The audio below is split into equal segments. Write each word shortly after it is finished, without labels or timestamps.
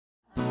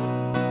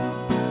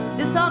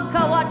song's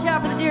called Watch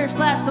Out for the Deer /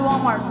 the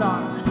Wal-Mart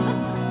song.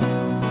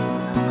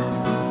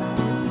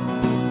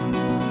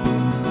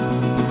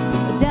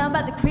 Down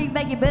by the creek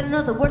bank, you better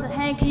know the words that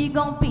hang, 'cause you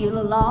gon' feel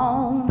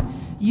alone.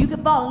 You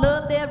can fall in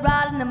love there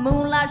right in the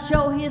moonlight,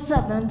 show his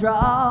southern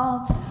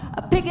draw.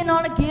 Picking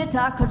on a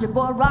guitar, 'cause your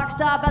boy rock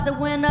star about to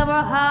win of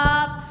her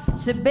heart.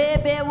 She said,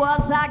 baby,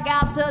 what's I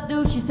got to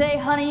do? She said,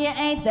 honey, you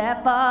ain't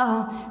that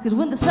far. 'Cause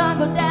when the sun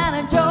goes down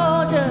in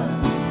Georgia,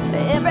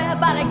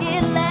 everybody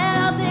get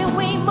loud. Then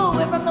we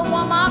moving from the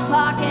Wal-Mart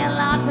parking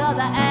lot to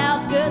the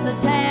outskirts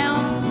of town.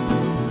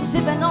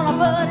 Sipping on a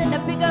bud in the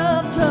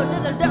pickup truck to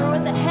the door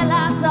with the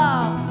headlights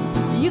off.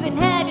 You can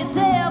have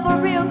yourself a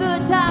real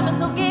good time, and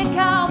so get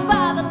caught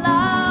by the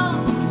law.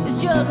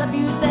 There's just a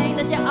few things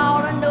that you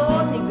ought to know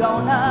if you're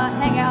gonna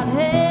hang out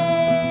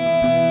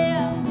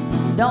here.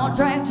 Don't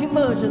drink too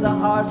much of the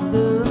hard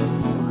stuff.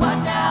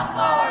 Watch out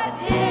for the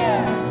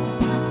deer.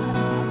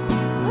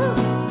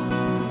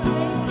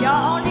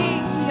 Y'all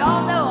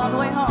know on the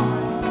way home.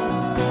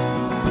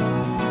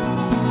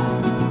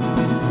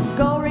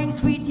 Scoring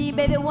sweet tea,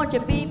 baby, won't you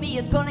beat me?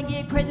 It's gonna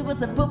get crazy with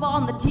some football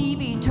on the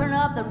TV. Turn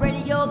up the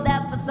radio,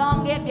 that's the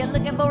song. If you're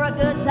looking for a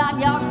good time,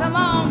 y'all come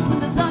on. When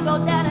the sun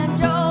goes down in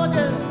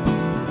Georgia,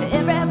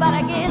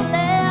 everybody get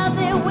loud.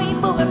 Then we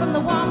moving from the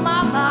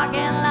Wal-Mart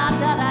parking lot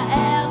to the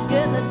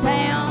outskirts of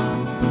town.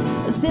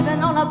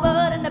 Sipping on a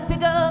bud in the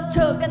pickup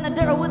truck and the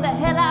dirt with the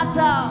headlights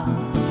off.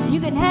 You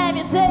can have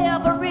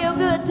yourself a real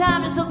good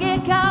time, and so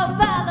get caught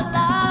by the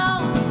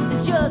law.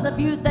 It's just a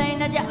few things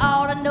that you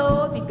ought to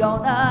know if you're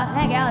gonna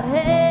hang out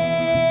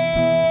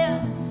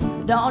here.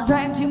 Don't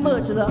drink too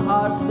much of the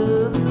hard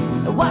stuff.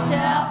 Watch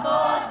out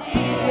for the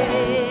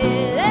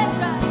deer. That's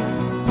right.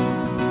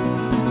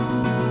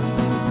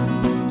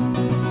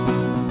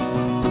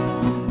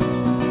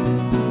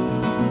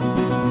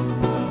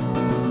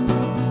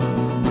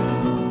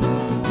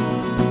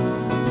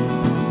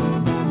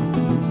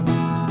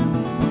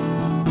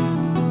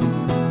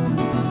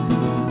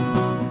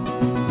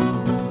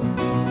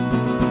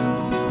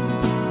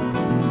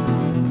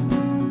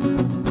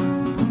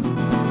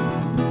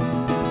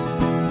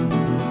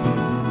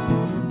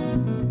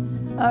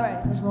 All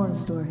right, there's more to the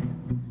story.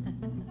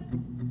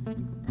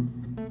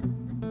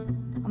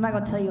 I'm not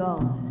gonna tell you all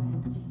of it.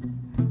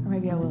 Or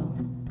maybe I will.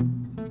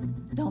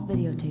 Don't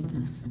videotape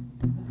this.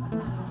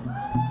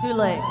 Too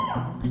late.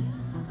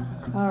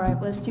 All right,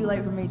 well, it's too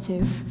late for me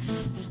too.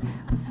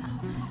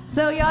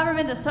 So y'all ever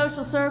been to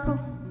Social Circle?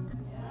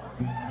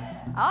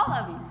 All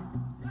of you.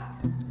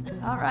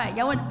 All right,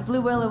 y'all went to the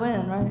Blue Willow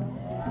Inn, right?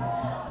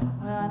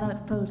 Well, I know it's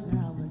closed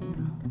now, but you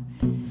know.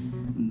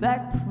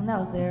 Back when I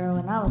was there,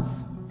 when I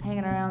was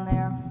hanging around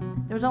there,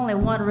 there was only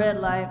one red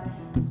light,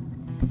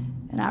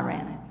 and I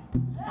ran it.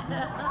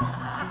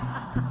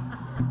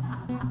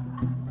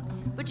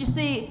 But you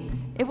see,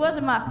 it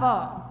wasn't my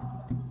fault.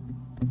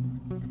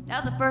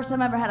 That was the first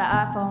time I ever had an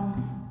iPhone.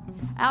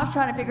 I was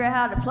trying to figure out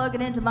how to plug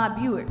it into my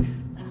Buick.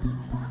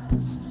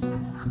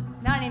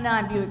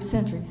 99 Buick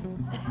Century.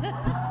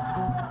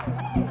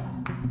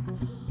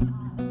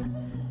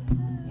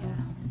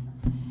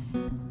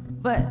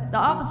 But the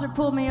officer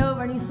pulled me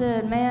over and he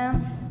said,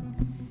 ma'am,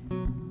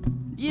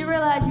 do you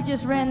realize you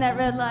just ran that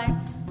red light?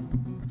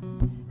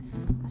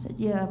 I said,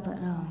 yeah, but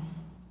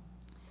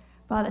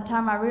by the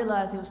time I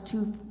realized it was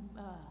too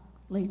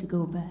late to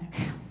go back.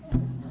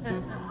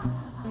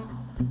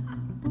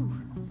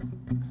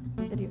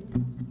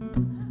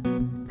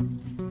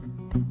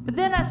 But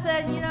then I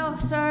said, you know,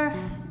 sir,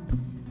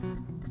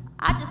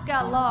 I just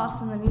got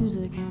lost in the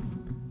music.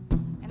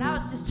 And I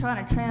was just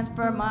trying to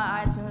transfer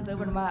my iTunes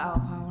over to my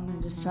iPhone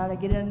and just try to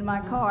get it into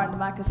my car, into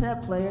my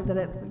cassette player that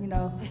it, you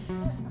know.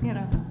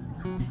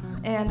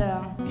 And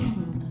I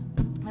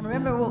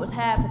remember what was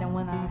happening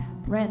when I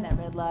ran that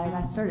red light.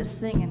 I started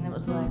singing. It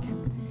was like,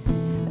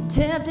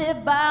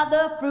 tempted by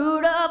the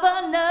fruit of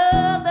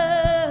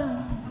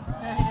another,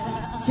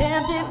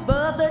 tempted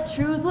but the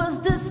truth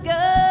was discovered,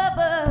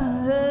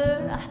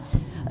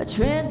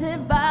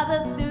 tempted by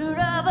the fruit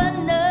of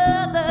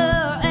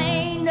another,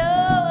 ain't no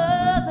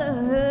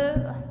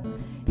other.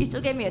 He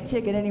still gave me a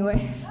ticket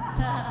anyway.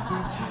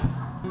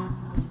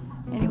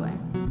 Anyway,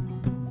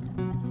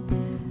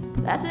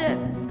 that's it.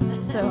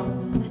 So,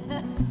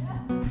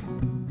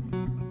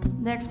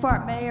 next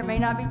part may or may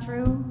not be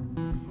true,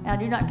 and I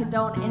do not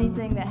condone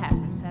anything that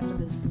happens after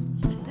this.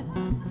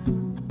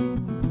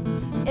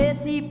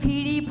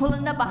 SCPD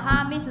pulling up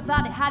behind me, so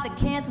thought they had the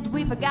cans because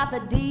we forgot the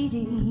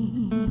DD.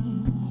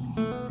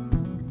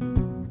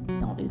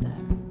 Don't do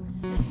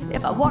that.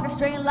 If I walk a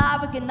straight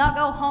line, we can not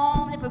go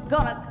home. If we're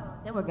gonna,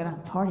 then we're gonna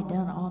party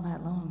down all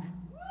night long.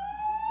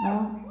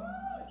 No?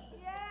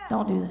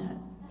 Don't do that.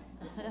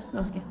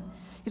 Let's get.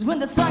 Because when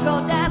the sun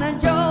goes down in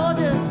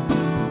Georgia,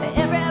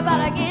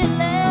 everybody get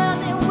loud.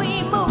 Then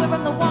we moving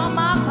from the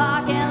Wal-Mart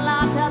parking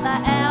lot to the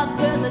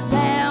outskirts of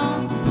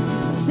town.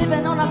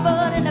 Sipping on a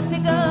bud in a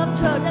pickup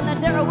truck and the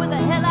dirt with the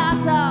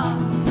headlights off.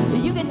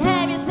 You can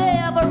have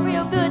yourself a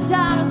real good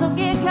time, so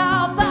get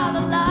caught by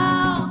the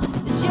law.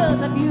 It's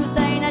just a few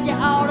things that you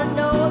ought to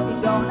know if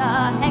you're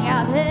gonna hang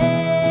out here.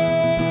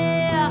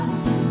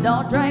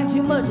 Don't drink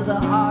too much of the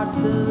hard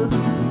stuff.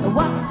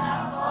 What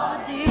I'm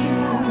gonna do?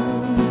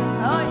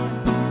 Oh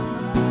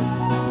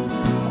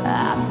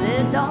yeah. I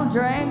said don't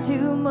drink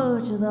too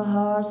much of the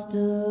hard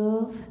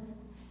stuff.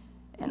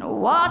 And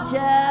watch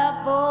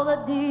out for the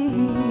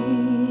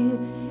deer.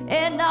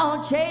 And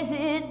don't chase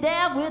it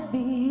down with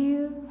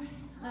beer.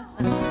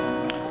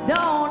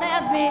 Don't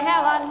ask me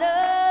how I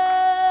know.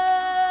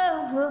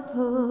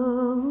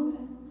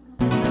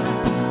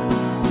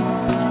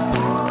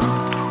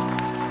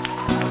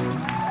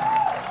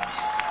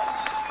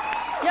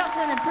 Y'all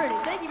sounded pretty.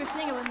 Thank you for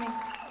singing with me.